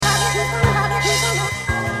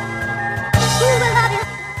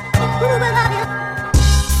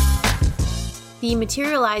the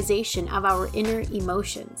materialization of our inner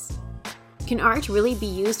emotions. Can art really be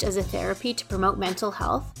used as a therapy to promote mental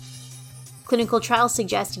health? Clinical trials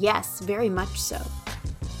suggest yes, very much so.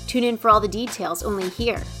 Tune in for all the details only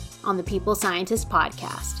here on the People Scientist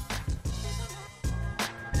Podcast.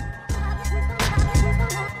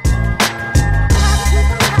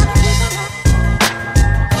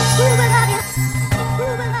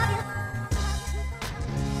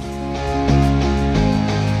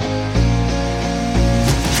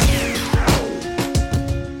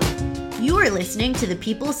 Listening to The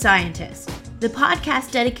People Scientist, the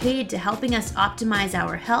podcast dedicated to helping us optimize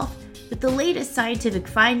our health with the latest scientific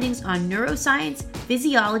findings on neuroscience,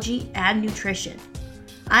 physiology, and nutrition.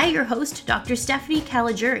 I, your host, Dr. Stephanie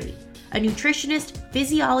Caligiuri, a nutritionist,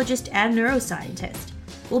 physiologist, and neuroscientist,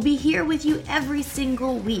 will be here with you every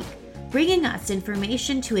single week, bringing us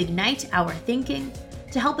information to ignite our thinking,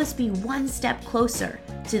 to help us be one step closer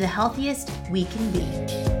to the healthiest we can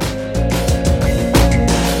be.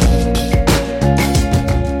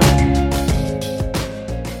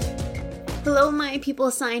 Hello, my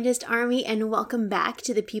People Scientist Army, and welcome back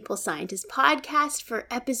to the People Scientist Podcast for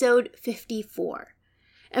episode 54.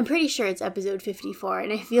 I'm pretty sure it's episode 54,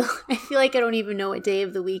 and I feel like I don't even know what day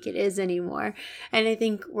of the week it is anymore. And I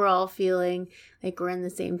think we're all feeling like we're in the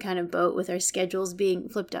same kind of boat with our schedules being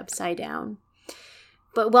flipped upside down.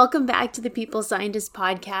 But welcome back to the People Scientist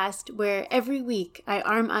Podcast, where every week I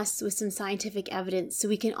arm us with some scientific evidence so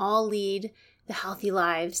we can all lead the healthy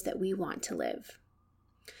lives that we want to live.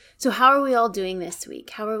 So how are we all doing this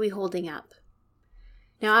week? How are we holding up?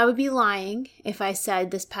 Now, I would be lying if I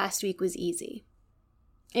said this past week was easy.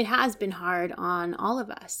 It has been hard on all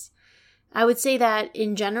of us. I would say that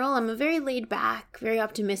in general, I'm a very laid back, very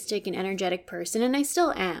optimistic and energetic person, and I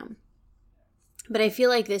still am. But I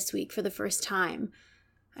feel like this week, for the first time,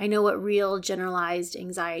 I know what real generalized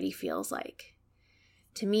anxiety feels like.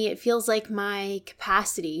 To me, it feels like my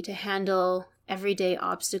capacity to handle everyday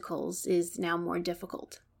obstacles is now more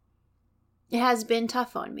difficult. It has been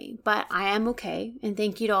tough on me, but I am okay, and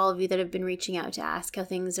thank you to all of you that have been reaching out to ask how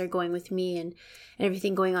things are going with me and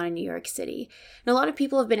everything going on in New York City. And a lot of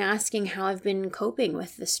people have been asking how I've been coping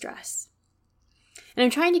with the stress. And I'm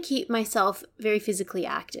trying to keep myself very physically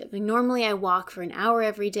active. And normally I walk for an hour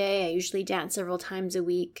every day. I usually dance several times a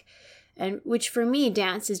week, and which for me,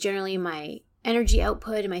 dance is generally my energy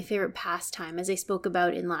output and my favorite pastime, as I spoke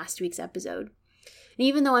about in last week's episode. And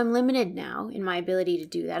even though I'm limited now in my ability to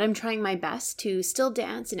do that, I'm trying my best to still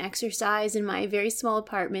dance and exercise in my very small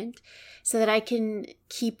apartment so that I can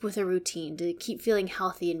keep with a routine, to keep feeling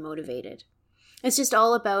healthy and motivated. It's just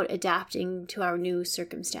all about adapting to our new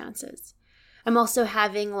circumstances. I'm also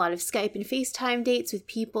having a lot of Skype and FaceTime dates with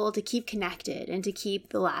people to keep connected and to keep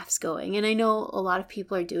the laughs going. And I know a lot of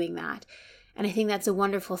people are doing that. And I think that's a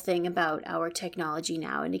wonderful thing about our technology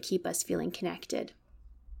now and to keep us feeling connected.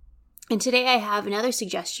 And today I have another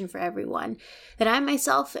suggestion for everyone that I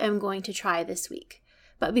myself am going to try this week.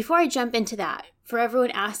 But before I jump into that, for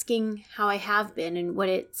everyone asking how I have been and what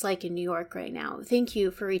it's like in New York right now, thank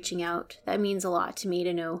you for reaching out. That means a lot to me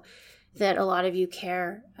to know that a lot of you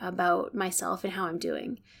care about myself and how I'm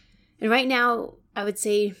doing. And right now, I would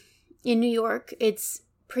say in New York, it's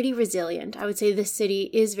pretty resilient. I would say this city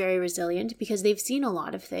is very resilient because they've seen a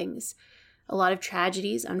lot of things. A lot of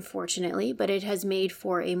tragedies, unfortunately, but it has made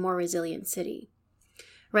for a more resilient city.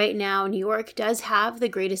 Right now, New York does have the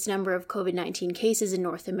greatest number of COVID-19 cases in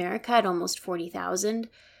North America at almost 40,000,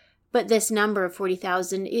 but this number of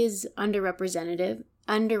 40,000 is underrepresented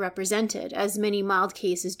as many mild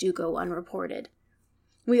cases do go unreported.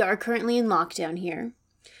 We are currently in lockdown here,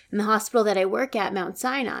 and the hospital that I work at, Mount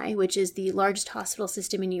Sinai, which is the largest hospital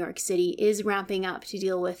system in New York City, is ramping up to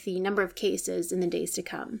deal with the number of cases in the days to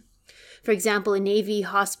come. For example, a Navy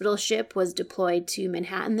hospital ship was deployed to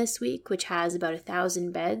Manhattan this week, which has about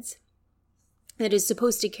 1,000 beds, that is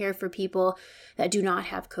supposed to care for people that do not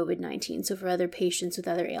have COVID-19, so for other patients with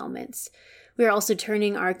other ailments. We are also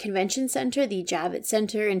turning our convention center, the Javits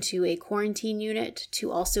Center, into a quarantine unit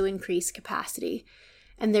to also increase capacity.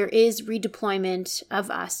 And there is redeployment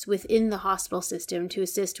of us within the hospital system to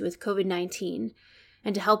assist with COVID-19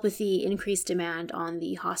 and to help with the increased demand on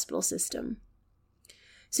the hospital system.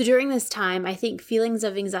 So during this time, I think feelings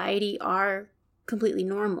of anxiety are completely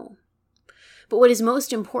normal. But what is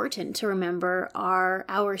most important to remember are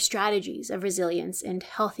our strategies of resilience and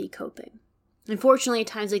healthy coping. Unfortunately, at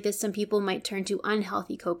times like this, some people might turn to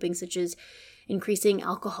unhealthy coping, such as increasing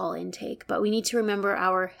alcohol intake, but we need to remember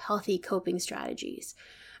our healthy coping strategies.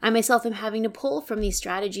 I myself am having to pull from these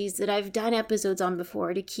strategies that I've done episodes on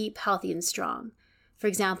before to keep healthy and strong. For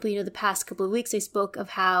example, the past couple of weeks I spoke of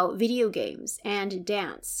how video games and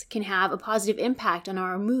dance can have a positive impact on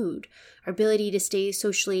our mood, our ability to stay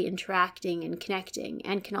socially interacting and connecting,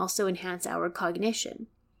 and can also enhance our cognition.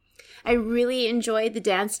 I really enjoyed the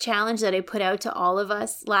dance challenge that I put out to all of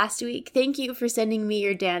us last week. Thank you for sending me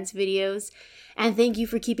your dance videos, and thank you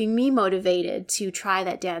for keeping me motivated to try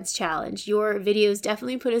that dance challenge. Your videos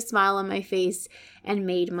definitely put a smile on my face and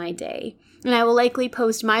made my day. And I will likely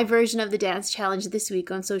post my version of the dance challenge this week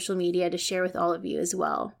on social media to share with all of you as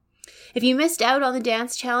well. If you missed out on the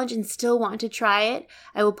dance challenge and still want to try it,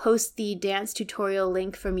 I will post the dance tutorial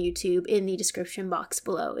link from YouTube in the description box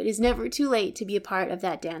below. It is never too late to be a part of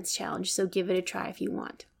that dance challenge, so give it a try if you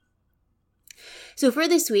want. So for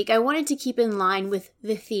this week, I wanted to keep in line with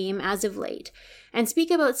the theme as of late and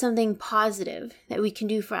speak about something positive that we can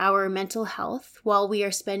do for our mental health while we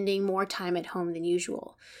are spending more time at home than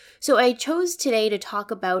usual. So I chose today to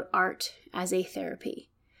talk about art as a therapy.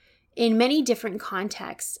 In many different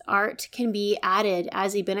contexts, art can be added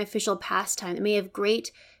as a beneficial pastime that may have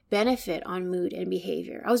great benefit on mood and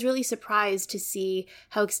behavior. I was really surprised to see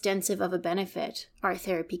how extensive of a benefit art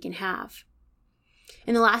therapy can have.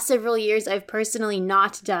 In the last several years, I've personally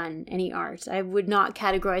not done any art. I would not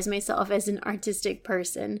categorize myself as an artistic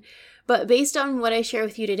person. But based on what I share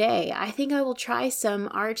with you today, I think I will try some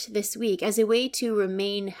art this week as a way to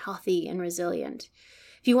remain healthy and resilient.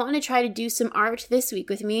 If you want to try to do some art this week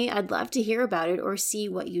with me, I'd love to hear about it or see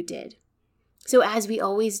what you did. So as we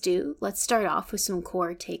always do, let's start off with some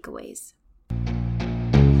core takeaways.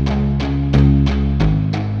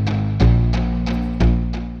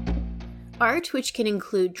 Art, which can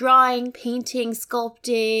include drawing, painting,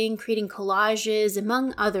 sculpting, creating collages,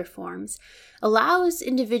 among other forms, allows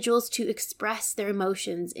individuals to express their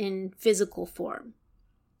emotions in physical form.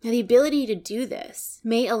 Now, the ability to do this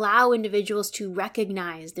may allow individuals to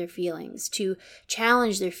recognize their feelings, to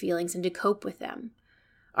challenge their feelings, and to cope with them.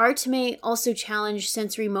 Art may also challenge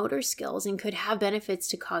sensory motor skills and could have benefits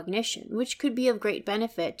to cognition, which could be of great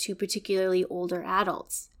benefit to particularly older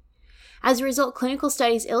adults. As a result, clinical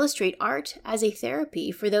studies illustrate art as a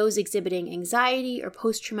therapy for those exhibiting anxiety or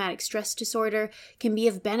post-traumatic stress disorder can be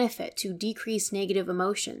of benefit to decrease negative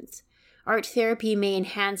emotions. Art therapy may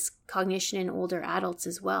enhance cognition in older adults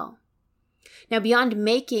as well. Now, beyond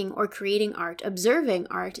making or creating art, observing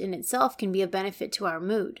art in itself can be of benefit to our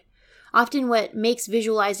mood. Often what makes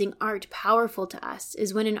visualizing art powerful to us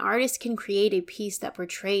is when an artist can create a piece that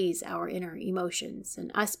portrays our inner emotions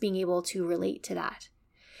and us being able to relate to that.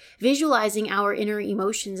 Visualizing our inner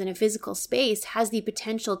emotions in a physical space has the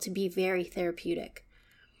potential to be very therapeutic.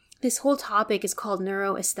 This whole topic is called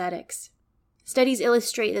neuroaesthetics. Studies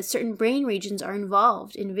illustrate that certain brain regions are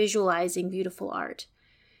involved in visualizing beautiful art.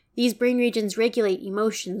 These brain regions regulate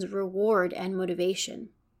emotions, reward, and motivation.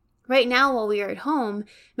 Right now, while we are at home,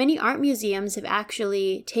 many art museums have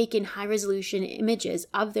actually taken high-resolution images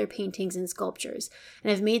of their paintings and sculptures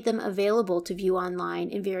and have made them available to view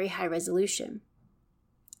online in very high resolution.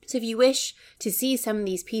 So if you wish to see some of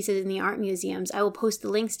these pieces in the art museums, I will post the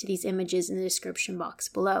links to these images in the description box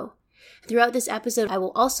below. Throughout this episode, I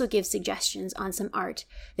will also give suggestions on some art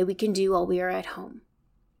that we can do while we are at home.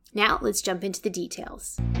 Now, let's jump into the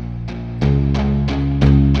details.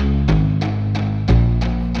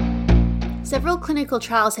 Several clinical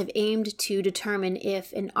trials have aimed to determine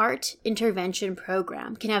if an art intervention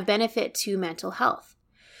program can have benefit to mental health.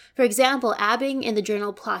 For example, Abing in the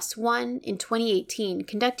journal PLOS ONE in 2018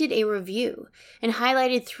 conducted a review and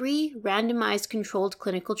highlighted 3 randomized controlled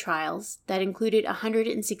clinical trials that included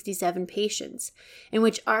 167 patients, in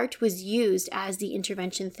which art was used as the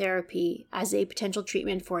intervention therapy as a potential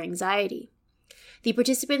treatment for anxiety. The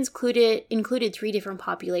participants included 3 different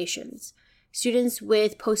populations: students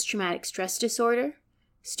with post-traumatic stress disorder,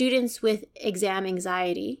 students with exam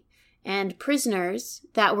anxiety, and prisoners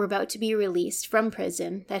that were about to be released from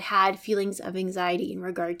prison that had feelings of anxiety in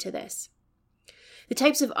regard to this. The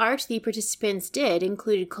types of art the participants did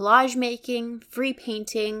included collage making, free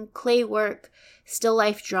painting, clay work, still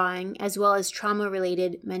life drawing, as well as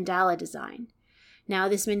trauma-related mandala design. Now,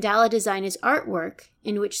 this mandala design is artwork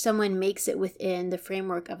in which someone makes it within the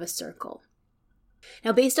framework of a circle.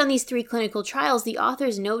 Now, based on these 3 clinical trials, the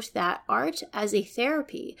authors note that art as a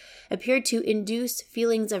therapy appeared to induce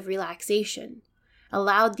feelings of relaxation,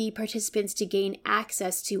 allowed the participants to gain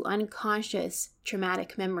access to unconscious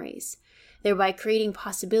traumatic memories, thereby creating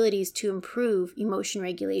possibilities to improve emotion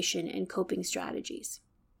regulation and coping strategies.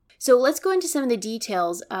 So let's go into some of the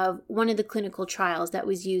details of one of the clinical trials that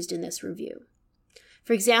was used in this review.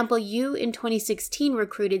 For example, U in 2016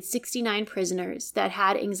 recruited 69 prisoners that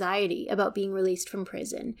had anxiety about being released from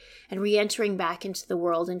prison and re-entering back into the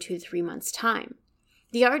world in 2 to 3 months' time.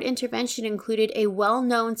 The art intervention included a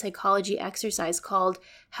well-known psychology exercise called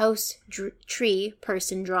house, tree,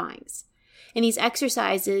 person drawings. In these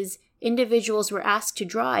exercises, individuals were asked to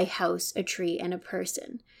draw a house, a tree, and a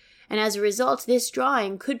person. And as a result, this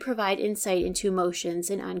drawing could provide insight into emotions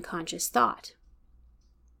and unconscious thought.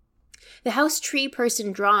 The house, tree,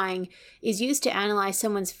 person drawing is used to analyze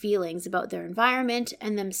someone's feelings about their environment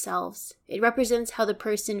and themselves. It represents how the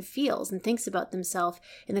person feels and thinks about themselves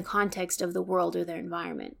in the context of the world or their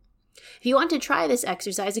environment. If you want to try this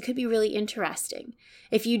exercise, it could be really interesting.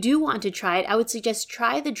 If you do want to try it, I would suggest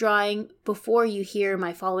try the drawing before you hear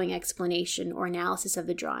my following explanation or analysis of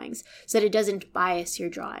the drawings so that it doesn't bias your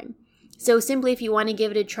drawing. So simply, if you want to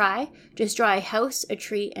give it a try, just draw a house, a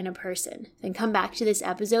tree, and a person. Then come back to this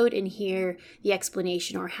episode and hear the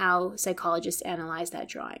explanation or how psychologists analyze that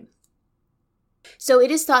drawing. So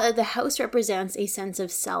it is thought that the house represents a sense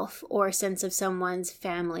of self or a sense of someone's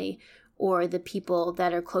family or the people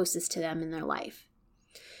that are closest to them in their life.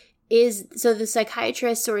 So the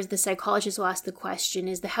psychiatrist or the psychologist will ask the question,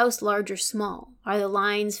 is the house large or small? Are the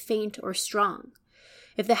lines faint or strong?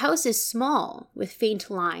 If the house is small with faint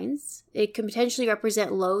lines, it can potentially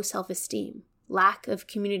represent low self-esteem, lack of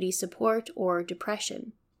community support, or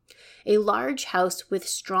depression. A large house with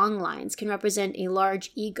strong lines can represent a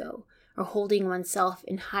large ego, or holding oneself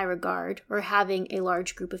in high regard, or having a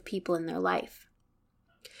large group of people in their life.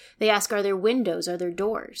 They ask, are there windows, are there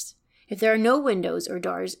doors? If there are no windows or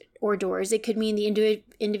doors, it could mean the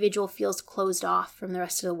individual feels closed off from the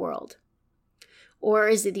rest of the world. Or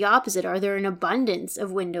is it the opposite? Are there an abundance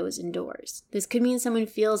of windows and doors? This could mean someone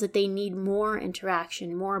feels that they need more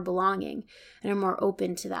interaction, more belonging, and are more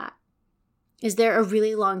open to that. Is there a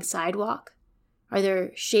really long sidewalk? Are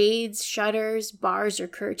there shades, shutters, bars, or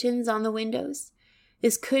curtains on the windows?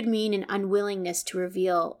 This could mean an unwillingness to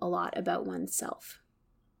reveal a lot about oneself.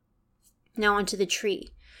 Now onto the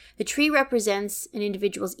tree. The tree represents an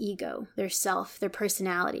individual's ego, their self, their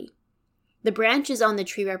personality. The branches on the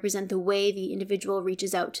tree represent the way the individual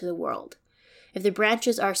reaches out to the world. If the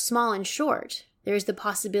branches are small and short, there is the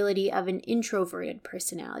possibility of an introverted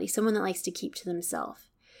personality, someone that likes to keep to themselves.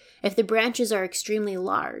 If the branches are extremely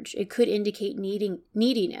large, it could indicate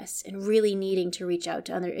neediness and really needing to reach out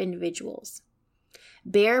to other individuals.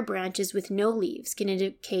 Bare branches with no leaves can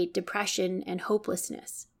indicate depression and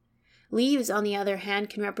hopelessness. Leaves, on the other hand,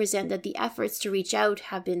 can represent that the efforts to reach out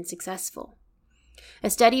have been successful. A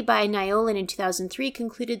study by Nyolan in 2003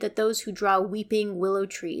 concluded that those who draw weeping willow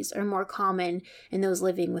trees are more common in those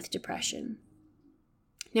living with depression.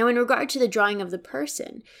 Now, in regard to the drawing of the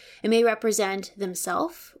person, it may represent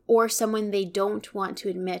themselves or someone they don't want to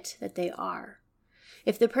admit that they are.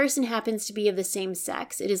 If the person happens to be of the same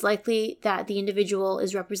sex, it is likely that the individual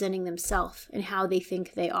is representing themselves and how they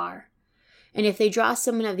think they are. And if they draw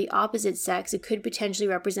someone of the opposite sex, it could potentially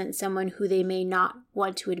represent someone who they may not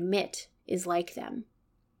want to admit is like them.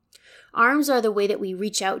 Arms are the way that we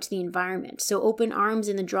reach out to the environment, so open arms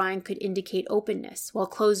in the drawing could indicate openness, while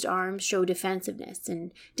closed arms show defensiveness,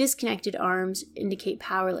 and disconnected arms indicate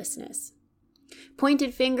powerlessness.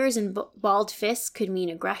 Pointed fingers and balled fists could mean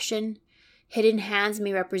aggression. Hidden hands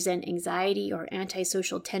may represent anxiety or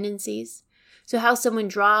antisocial tendencies. So how someone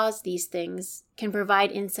draws these things can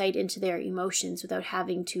provide insight into their emotions without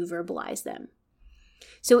having to verbalize them.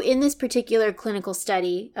 So in this particular clinical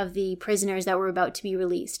study of the prisoners that were about to be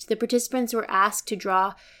released, the participants were asked to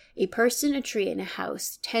draw a person, a tree, and a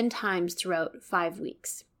house 10 times throughout 5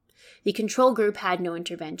 weeks. The control group had no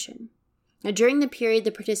intervention. Now, during the period,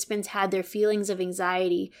 the participants had their feelings of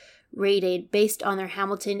anxiety rated based on their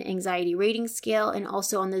Hamilton Anxiety Rating Scale and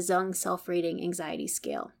also on the Zung Self-Rating Anxiety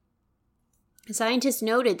Scale. Scientists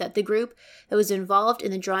noted that the group that was involved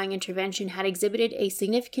in the drawing intervention had exhibited a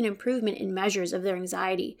significant improvement in measures of their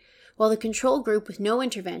anxiety, while the control group with no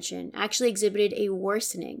intervention actually exhibited a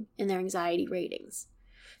worsening in their anxiety ratings.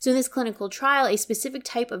 So in this clinical trial, a specific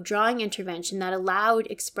type of drawing intervention that allowed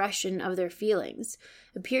expression of their feelings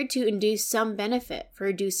appeared to induce some benefit for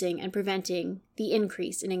reducing and preventing the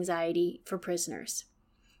increase in anxiety for prisoners.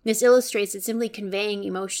 This illustrates that simply conveying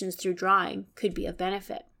emotions through drawing could be of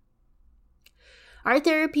benefit. Art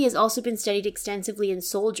therapy has also been studied extensively in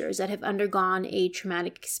soldiers that have undergone a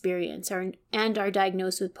traumatic experience and are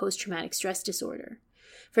diagnosed with post-traumatic stress disorder.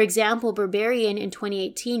 For example, Berberian in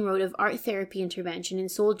 2018 wrote of art therapy intervention in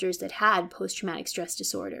soldiers that had post-traumatic stress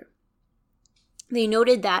disorder. They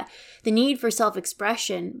noted that the need for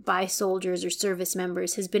self-expression by soldiers or service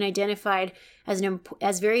members has been identified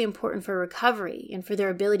as very important for recovery and for their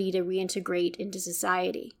ability to reintegrate into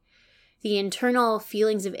society. The internal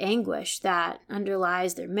feelings of anguish that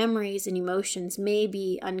underlies their memories and emotions may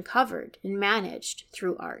be uncovered and managed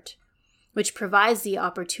through art. which provides the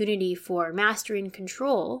opportunity for mastery and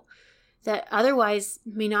control that otherwise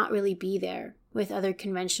may not really be there with other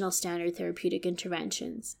conventional standard therapeutic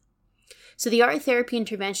interventions. So the art therapy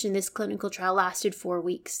intervention in this clinical trial lasted 4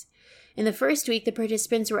 weeks. In the first week, the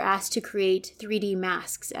participants were asked to create 3D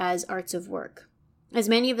masks as arts of work. As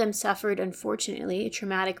many of them suffered, unfortunately, a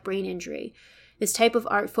traumatic brain injury, this type of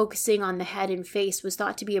art focusing on the head and face was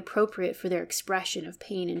thought to be appropriate for their expression of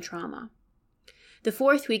pain and trauma. The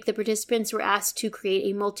fourth week, the participants were asked to create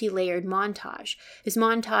a multi-layered montage. This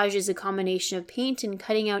montage is a combination of paint and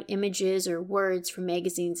cutting out images or words from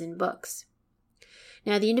magazines and books.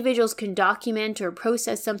 Now, the individuals can document or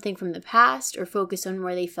process something from the past or focus on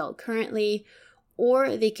where they felt currently,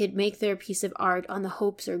 or they could make their piece of art on the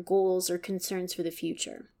hopes or goals or concerns for the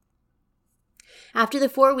future. After the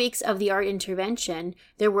 4 weeks of the art intervention,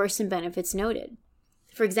 there were some benefits noted.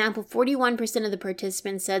 For example, 41% of the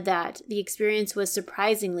participants said that the experience was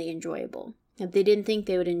surprisingly enjoyable. They didn't think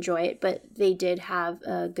they would enjoy it, but they did have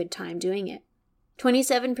a good time doing it.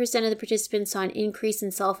 27% of the participants saw an increase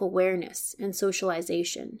in self-awareness and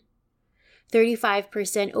socialization.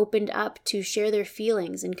 35% opened up to share their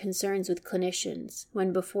feelings and concerns with clinicians,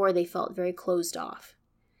 when before they felt very closed off.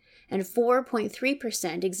 And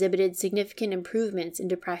 4.3% exhibited significant improvements in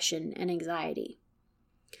depression and anxiety.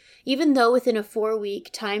 Even though within a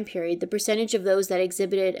 4-week time period, the percentage of those that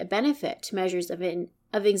exhibited a benefit to measures of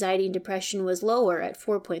anxiety and depression was lower at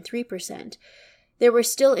 4.3%, there were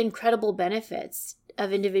still incredible benefits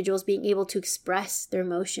of individuals being able to express their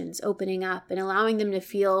emotions, opening up, and allowing them to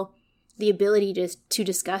feel the ability to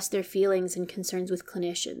discuss their feelings and concerns with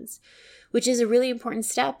clinicians, which is a really important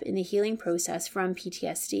step in the healing process from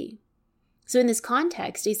PTSD. So in this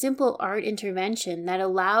context, a simple art intervention that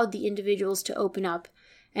allowed the individuals to open up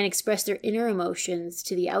and express their inner emotions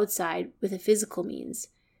to the outside with a physical means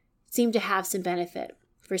seemed to have some benefit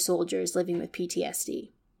for soldiers living with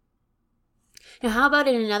PTSD. Now, how about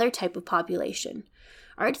in another type of population?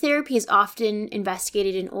 Art therapy is often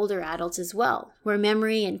investigated in older adults as well, where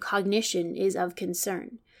memory and cognition is of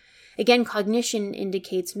concern. Again, cognition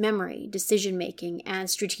indicates memory, decision-making, and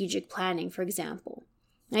strategic planning, for example.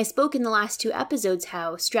 I spoke in the last 2 episodes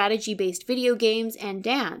how strategy-based video games and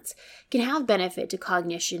dance can have benefit to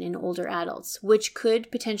cognition in older adults, which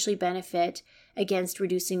could potentially benefit against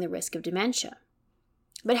reducing the risk of dementia.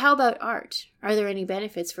 But how about art? Are there any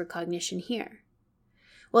benefits for cognition here?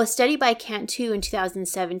 Well, a study by Cantu in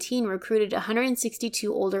 2017 recruited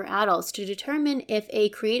 162 older adults to determine if a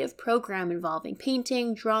creative program involving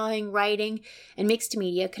painting, drawing, writing, and mixed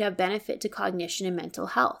media could have benefit to cognition and mental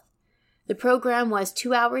health. The program was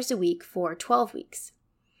 2 hours a week for 12 weeks.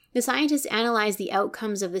 The scientists analyzed the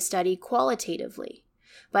outcomes of the study qualitatively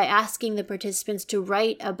by asking the participants to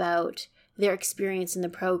write about their experience in the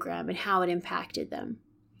program and how it impacted them.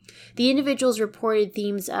 The individuals reported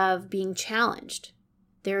themes of being challenged,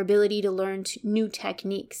 their ability to learn new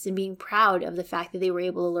techniques, and being proud of the fact that they were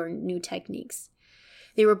able to learn new techniques.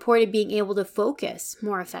 They reported being able to focus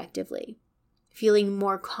more effectively, feeling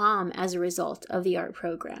more calm as a result of the art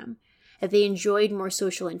program, that they enjoyed more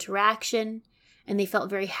social interaction, and they felt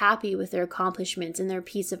very happy with their accomplishments and their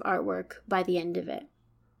piece of artwork by the end of it.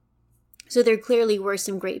 So there clearly were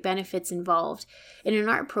some great benefits involved in an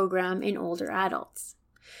art program in older adults.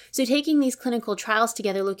 So taking these clinical trials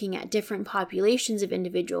together, looking at different populations of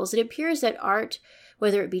individuals, it appears that art,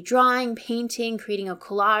 whether it be drawing, painting, creating a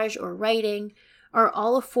collage, or writing, are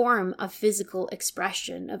all a form of physical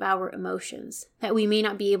expression of our emotions that we may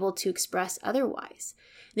not be able to express otherwise.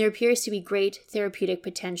 There appears to be great therapeutic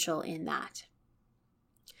potential in that.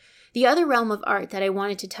 The other realm of art that I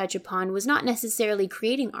wanted to touch upon was not necessarily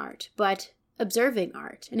creating art, but observing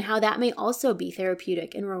art, and how that may also be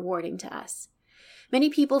therapeutic and rewarding to us. Many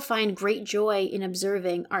people find great joy in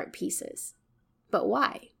observing art pieces. But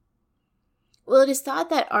why? Well, it is thought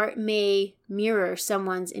that art may mirror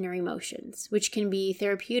someone's inner emotions, which can be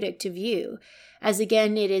therapeutic to view, as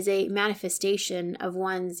again, it is a manifestation of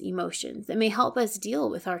one's emotions that may help us deal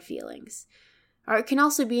with our feelings. Art can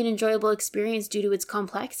also be an enjoyable experience due to its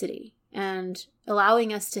complexity and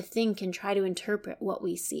allowing us to think and try to interpret what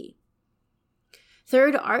we see.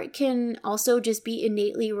 Third, art can also just be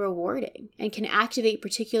innately rewarding and can activate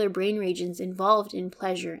particular brain regions involved in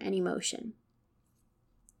pleasure and emotion.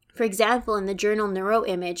 For example, in the journal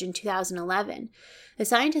Neuroimage in 2011, the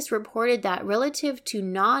scientists reported that relative to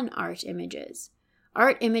non-art images,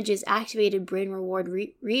 art images activated brain reward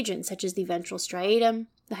regions such as the ventral striatum,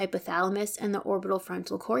 the hypothalamus, and the orbital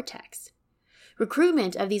frontal cortex.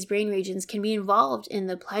 Recruitment of these brain regions can be involved in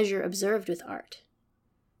the pleasure observed with art.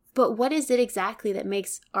 But what is it exactly that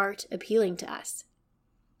makes art appealing to us?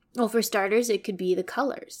 Well, for starters, it could be the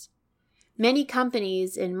colors. Many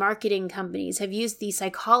companies and marketing companies have used the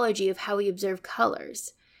psychology of how we observe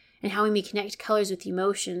colors and how we may connect colors with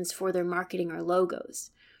emotions for their marketing or logos.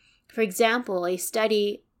 For example, a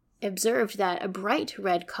study observed that a bright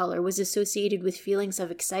red color was associated with feelings of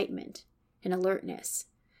excitement and alertness.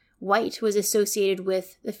 White was associated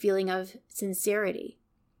with the feeling of sincerity,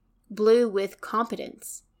 blue with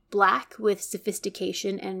competence, black with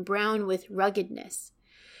sophistication, and brown with ruggedness.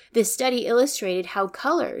 This study illustrated how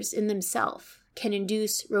colors in themselves can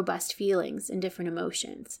induce robust feelings and different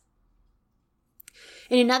emotions.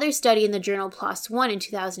 In another study in the journal PLOS One in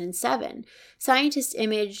 2007, scientists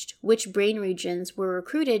imaged which brain regions were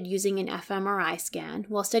recruited using an fMRI scan,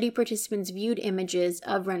 while study participants viewed images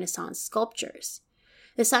of Renaissance sculptures.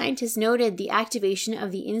 The scientists noted the activation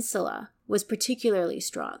of the insula was particularly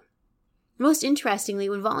strong. Most interestingly,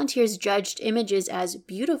 when volunteers judged images as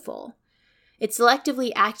beautiful, it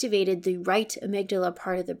selectively activated the right amygdala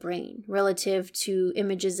part of the brain relative to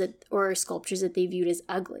images or sculptures that they viewed as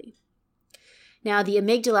ugly. Now, the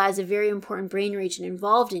amygdala is a very important brain region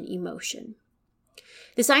involved in emotion.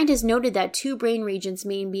 The scientists noted that two brain regions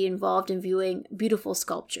may be involved in viewing beautiful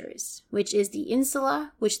sculptures, which is the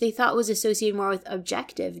insula, which they thought was associated more with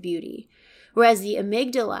objective beauty, whereas the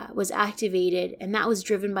amygdala was activated, and that was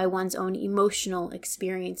driven by one's own emotional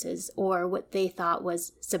experiences, or what they thought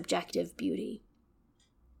was subjective beauty.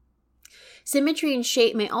 Symmetry and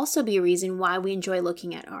shape may also be a reason why we enjoy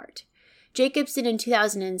looking at art. Jacobson in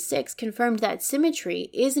 2006 confirmed that symmetry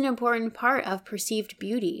is an important part of perceived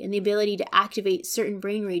beauty and the ability to activate certain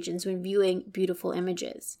brain regions when viewing beautiful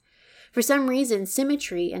images. For some reason,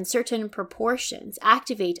 symmetry and certain proportions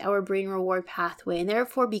activate our brain reward pathway and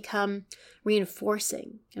therefore become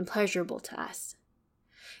reinforcing and pleasurable to us.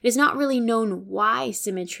 It is not really known why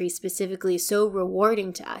symmetry specifically is so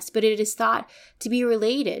rewarding to us, but it is thought to be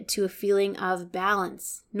related to a feeling of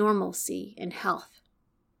balance, normalcy, and health.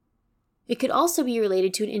 It could also be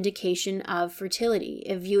related to an indication of fertility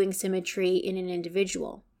if viewing symmetry in an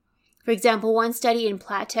individual. For example, one study in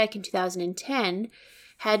Platek in 2010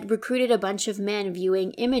 had recruited a bunch of men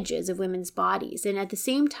viewing images of women's bodies, and at the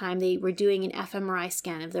same time they were doing an fMRI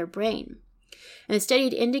scan of their brain. And the study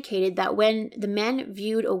had indicated that when the men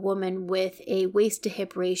viewed a woman with a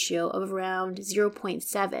waist-to-hip ratio of around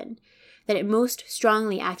 0.7, that it most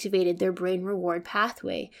strongly activated their brain reward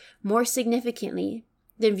pathway, more significantly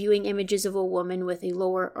than viewing images of a woman with a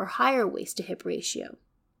lower or higher waist-to-hip ratio.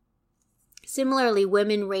 Similarly,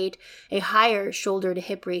 women rate a higher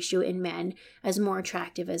shoulder-to-hip ratio in men as more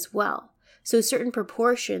attractive as well. So certain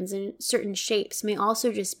proportions and certain shapes may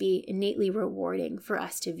also just be innately rewarding for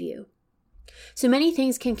us to view. So many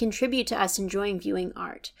things can contribute to us enjoying viewing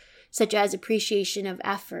art, such as appreciation of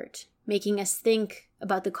effort, making us think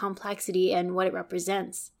about the complexity and what it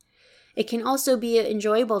represents. It can also be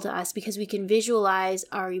enjoyable to us because we can visualize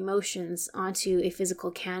our emotions onto a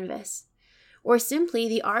physical canvas. Or simply,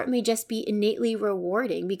 the art may just be innately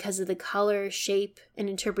rewarding because of the color, shape, and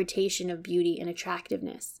interpretation of beauty and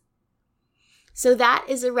attractiveness. So that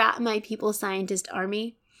is a wrap, my People Scientist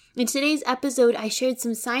Army. In today's episode, I shared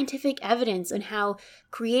some scientific evidence on how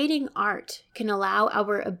creating art can allow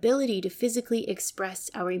our ability to physically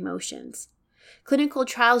express our emotions. Clinical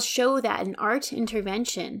trials show that an art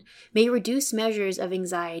intervention may reduce measures of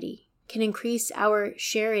anxiety, can increase our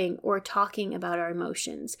sharing or talking about our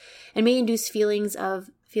emotions, and may induce feelings of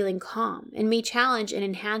feeling calm, and may challenge and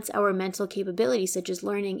enhance our mental capabilities, such as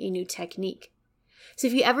learning a new technique. So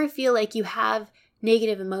if you ever feel like you have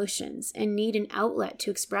negative emotions and need an outlet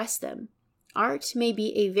to express them, art may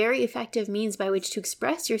be a very effective means by which to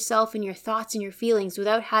express yourself and your thoughts and your feelings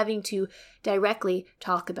without having to directly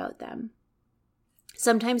talk about them.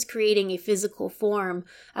 Sometimes creating a physical form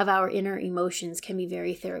of our inner emotions can be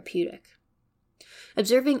very therapeutic.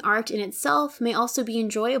 Observing art in itself may also be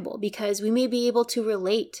enjoyable because we may be able to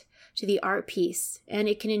relate to the art piece, and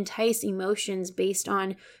it can entice emotions based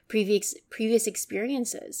on previous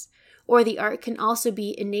experiences. Or the art can also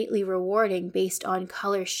be innately rewarding based on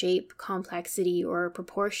color, shape, complexity, or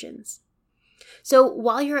proportions. So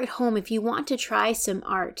while you're at home, if you want to try some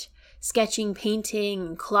art, sketching,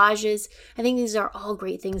 painting, collages, I think these are all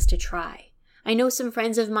great things to try. I know some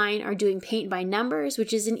friends of mine are doing paint by numbers,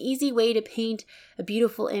 which is an easy way to paint a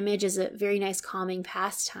beautiful image as a very nice calming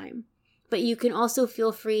pastime. But you can also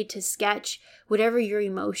feel free to sketch whatever your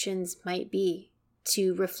emotions might be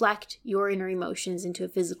to reflect your inner emotions into a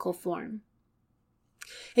physical form.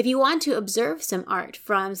 If you want to observe some art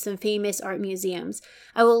from some famous art museums,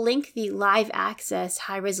 I will link the live access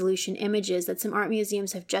high-resolution images that some art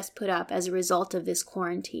museums have just put up as a result of this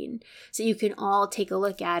quarantine, so you can all take a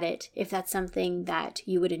look at it if that's something that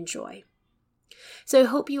you would enjoy. So I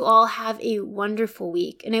hope you all have a wonderful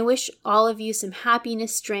week, and I wish all of you some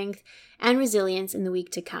happiness, strength, and resilience in the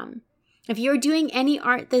week to come. If you're doing any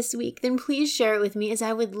art this week, then please share it with me, as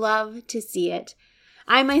I would love to see it.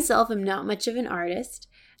 I myself am not much of an artist.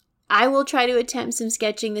 I will try to attempt some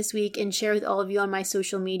sketching this week and share with all of you on my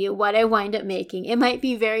social media what I wind up making. It might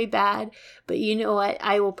be very bad, but you know what?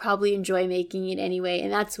 I will probably enjoy making it anyway,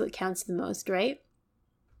 and that's what counts the most, right?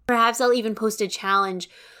 Perhaps I'll even post a challenge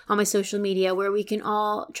on my social media where we can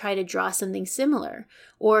all try to draw something similar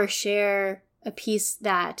or share a piece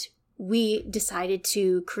that we decided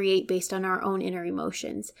to create based on our own inner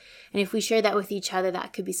emotions. And if we share that with each other,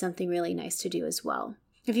 that could be something really nice to do as well.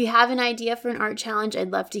 If you have an idea for an art challenge,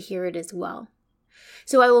 I'd love to hear it as well.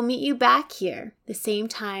 So I will meet you back here, the same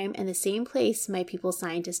time and the same place, my People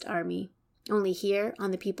Scientist Army, only here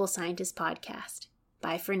on the People Scientist Podcast.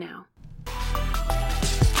 Bye for now.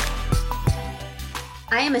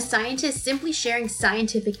 I am a scientist simply sharing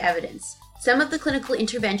scientific evidence. Some of the clinical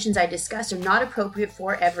interventions I discuss are not appropriate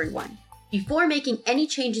for everyone. Before making any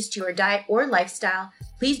changes to your diet or lifestyle,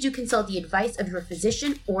 please do consult the advice of your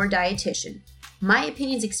physician or dietitian. My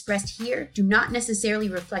opinions expressed here do not necessarily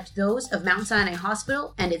reflect those of Mount Sinai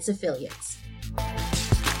Hospital and its affiliates.